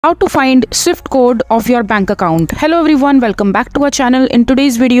How to find SWIFT code of your bank account. Hello everyone, welcome back to our channel. In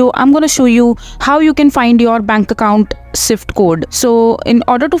today's video, I'm going to show you how you can find your bank account SWIFT code. So in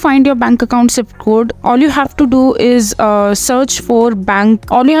order to find your bank account SWIFT code, all you have to do is search for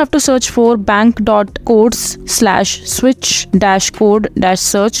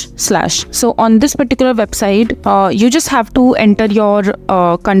bank.codes/switch-code-search/. So on this particular website, you just have to enter your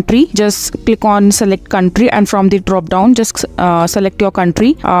country. Just click on select country, and from the drop down just select your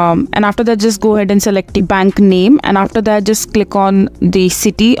country, and after that just go ahead and select the bank name, and after that just click on the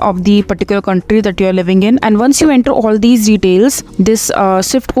city of the particular country that you are living in. And once you enter all these details, this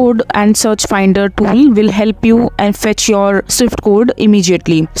SWIFT code and search finder tool will help you and fetch your SWIFT code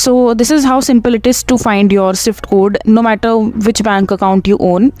immediately. So this is how simple it is to find your SWIFT code. No matter which bank account you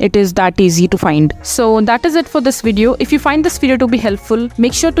own, it is that easy to find. So that is it for this video. If you find this video to be helpful,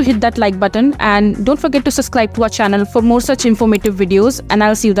 make sure to hit that like button and don't forget to subscribe to our channel for more such informative videos, and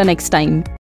I'll see you the next time.